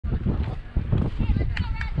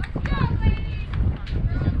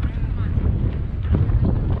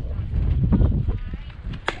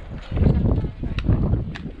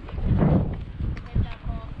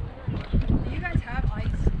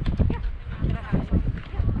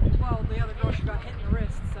got hit in the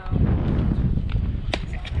wrist, so.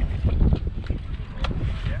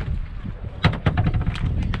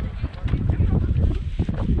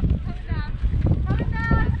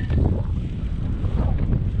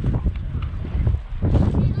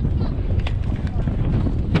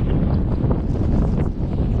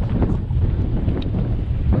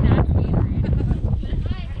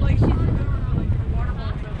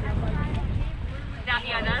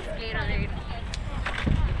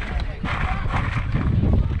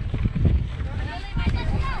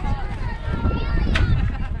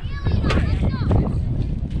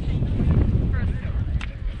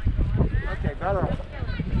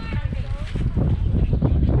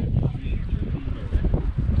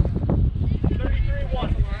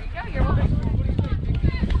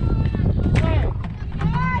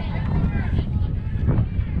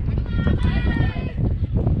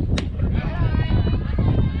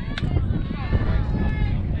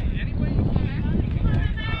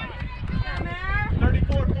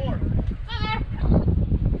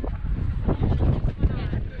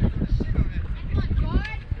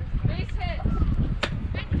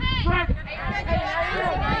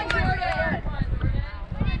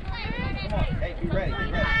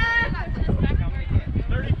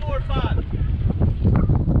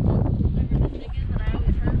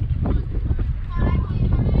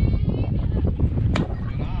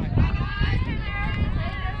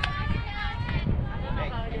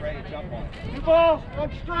 Balls,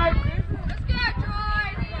 one strike. Let's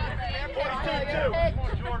go,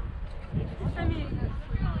 George. 42-2.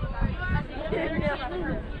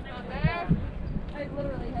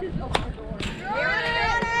 Come on, George.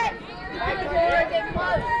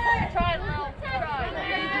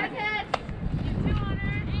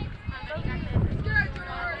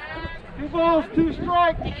 Two balls, two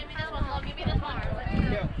strikes. Give me this one, Lo. Give me this one.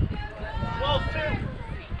 12-2.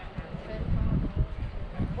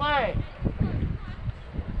 Play.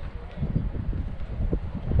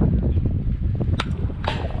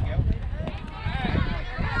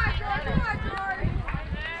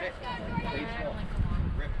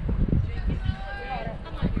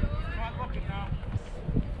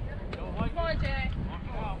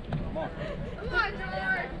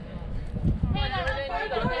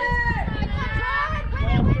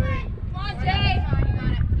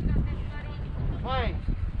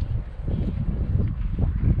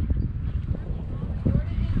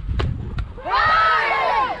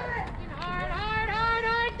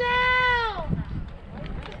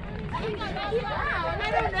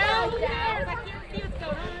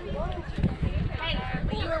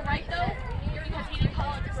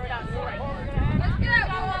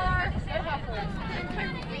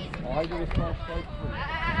 I do a small strike for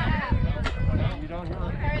you don't hear it.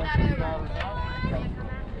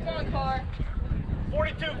 Come on, Car.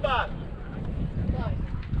 42-5.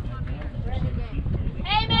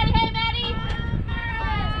 Hey, Maddie! Hey, Maddie!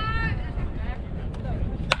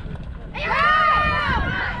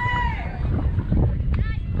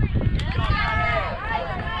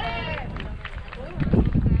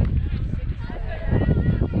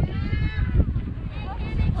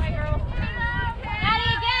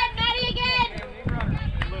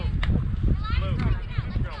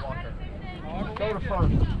 Go to first.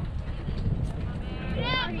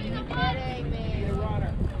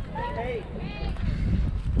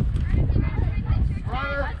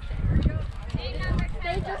 Runner.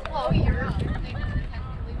 Stay just low. You're up.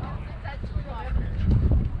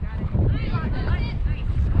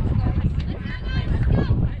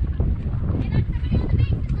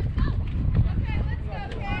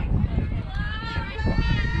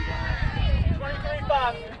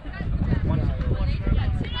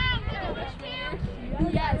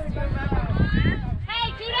 Yes, you remember. Hey,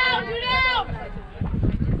 two down, two down!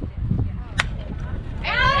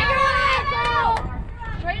 Hey, go!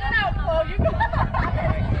 Straighten it out, Flo. You go.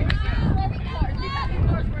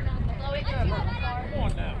 Come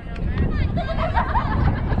on now.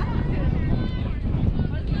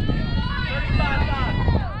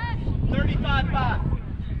 35-5. 35-5.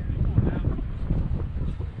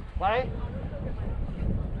 Play.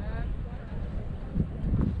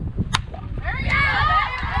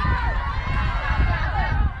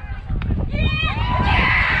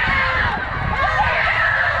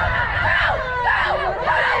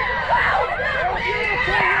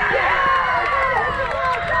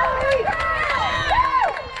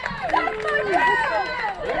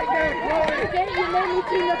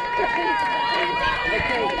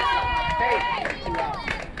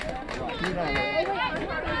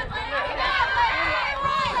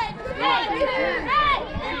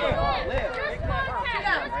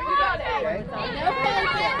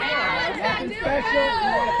 Hey! Nothing special. You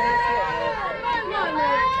want a basket? Come on,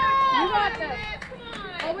 man. You got this.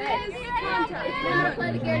 Always contact. You know how to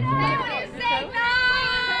play the game.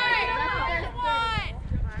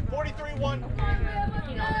 43-1.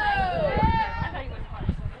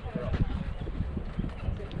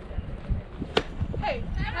 Hey,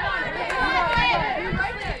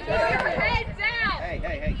 head down.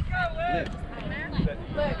 Hey. Lift.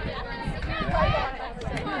 Look.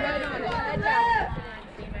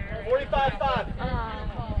 45-5.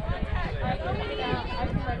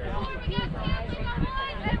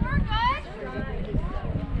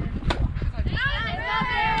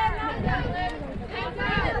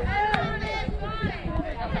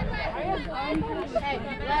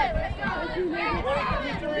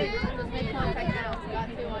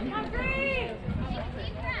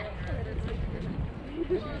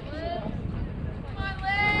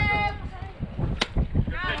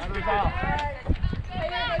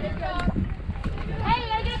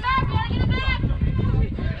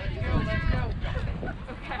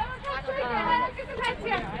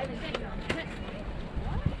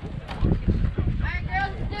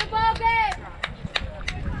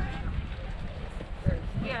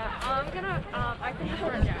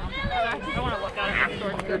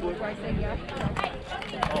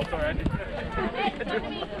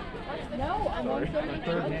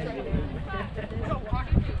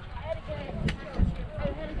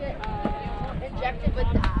 Injected with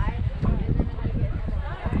dye.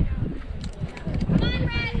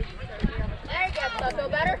 There you go, so feel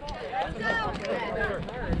better?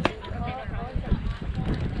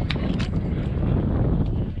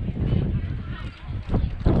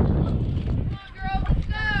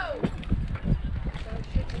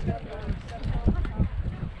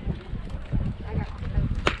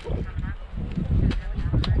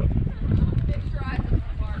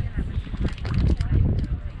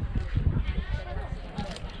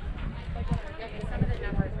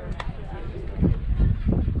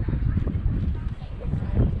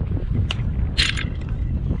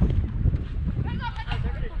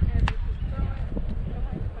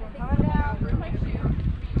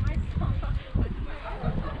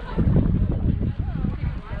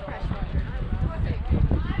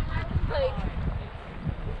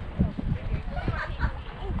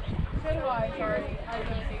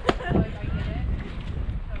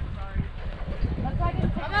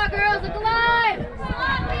 Come on, girls, look alive!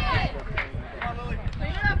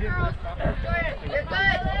 Clean it up, girls. Jordan, you're good.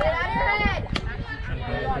 Get out of your head.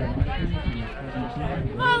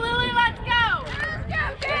 Come on, Lily, let's go! Let's go,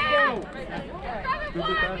 Cam!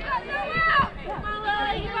 7-1! Come on,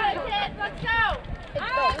 Lily, you got it, kid. Let's go!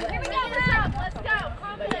 Here we go, let's go.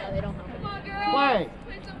 Confident. Come on, girls. Play.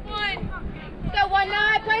 Play some fun. Let's go,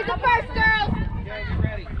 1-9. Play the first, girls. Get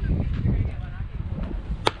ready.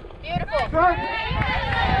 Beautiful. Good.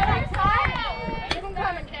 Keep them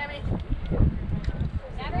coming, Tammy.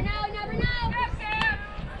 Never know, never know. Come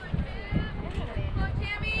on,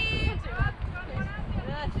 Tammy.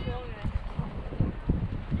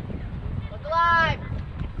 Look alive.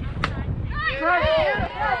 Good.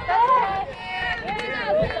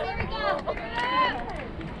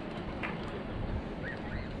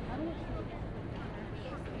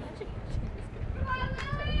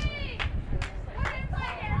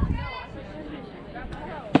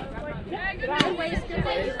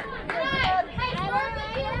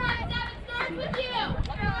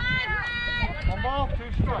 One ball, 2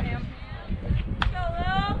 strikes. Go,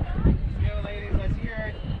 ladies. Let's hear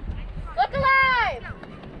it. Look alive.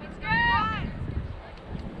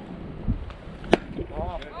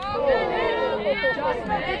 Ball.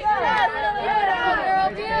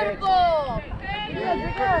 Beautiful.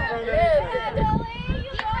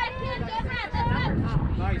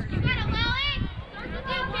 Nice.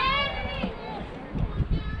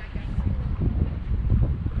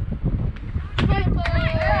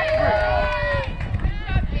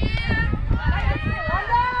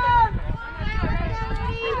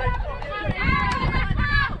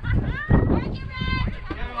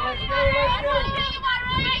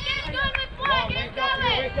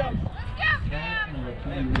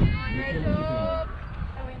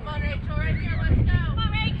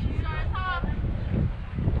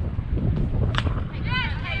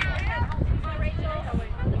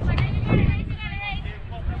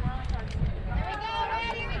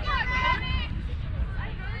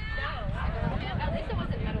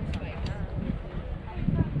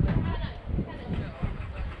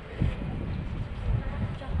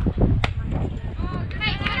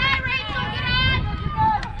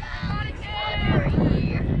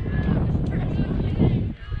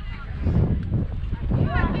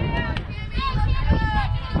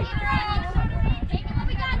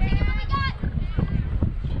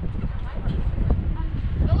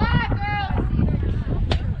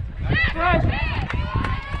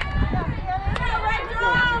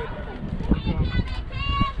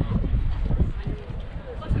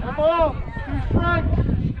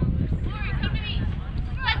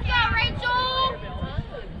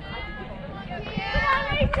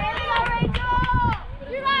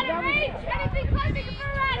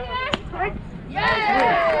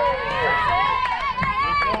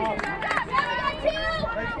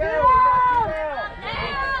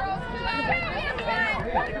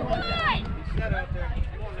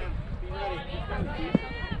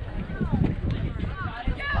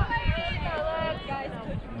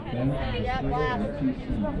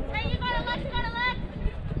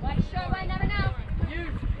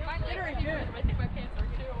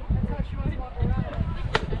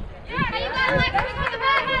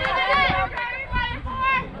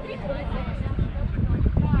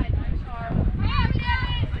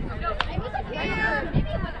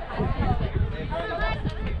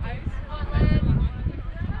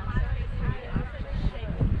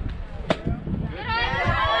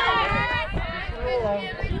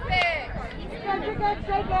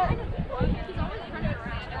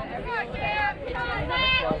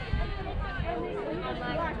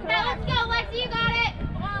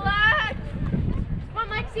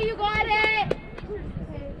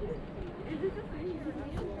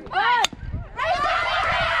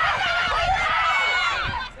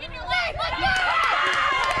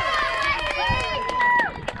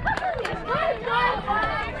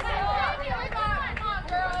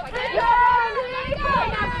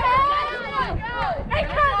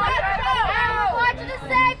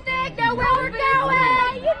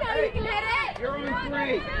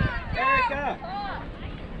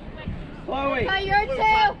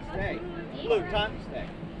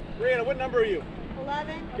 Brianna, what number are you?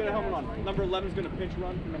 11. Get a helmet on. Number 11 is going to pinch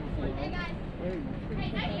run for number 4. Hey, guys. Hey,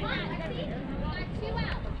 nice one. Two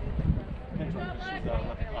out. Pinch run. She's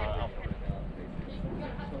alpha.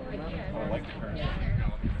 I like the turn. 2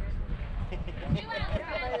 out.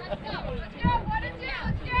 Let's go. Let's go. 1 and 2.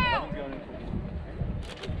 Let's go.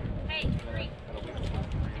 Hey, 3.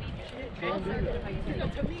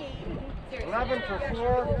 11 for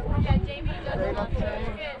 4. Yeah, Jamie. Straight up chain.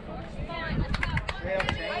 Straight up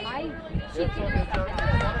chain. It's not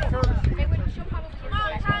a courtesy. Come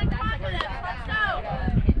on, time, confidence. Let's go.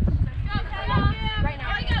 Right now.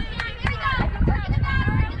 Here we go. Work in the batter.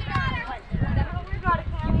 Work in the batter.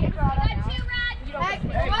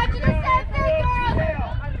 Hey, watch the same thing,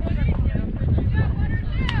 girls.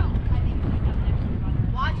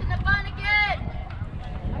 Watching the fun again.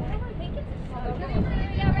 Here we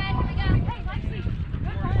go, Red. Here we go. Hey, Lexi.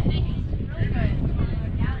 Good run.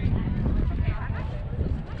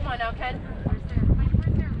 Come on now, Ken.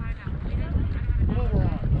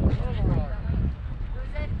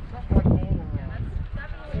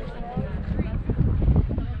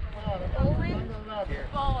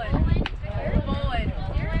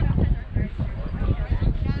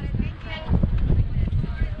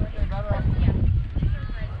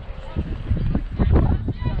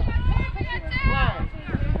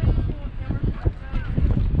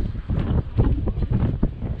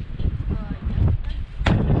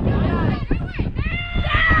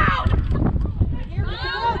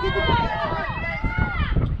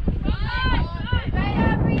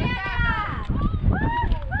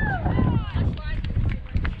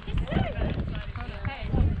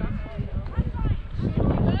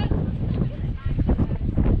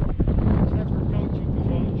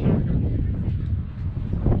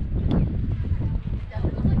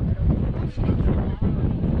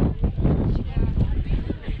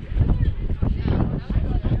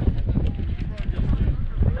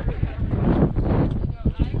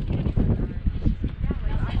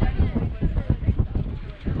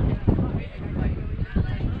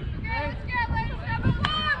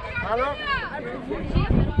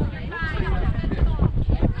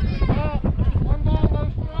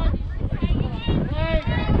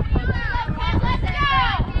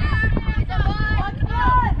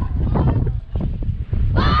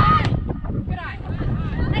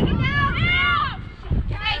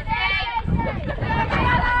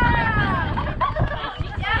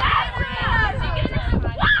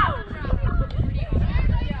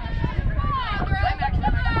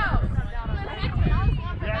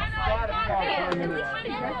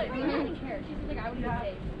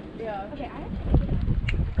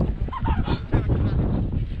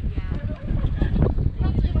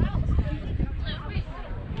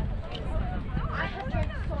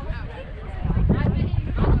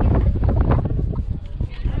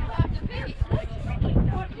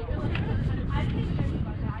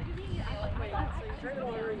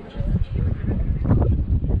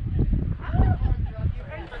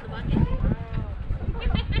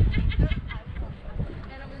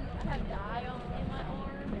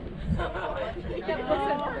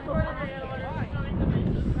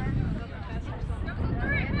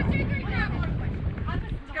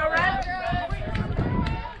 Go, Red.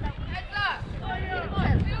 Heads up.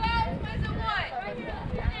 2 outs, wins and 1.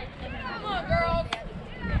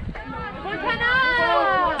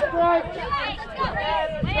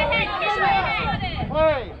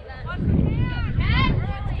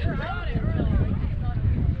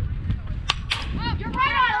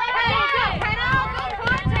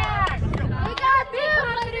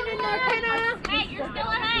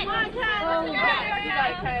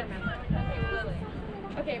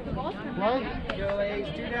 Play.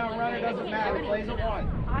 Julie, 2 down runner doesn't matter. Plays a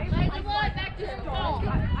 1.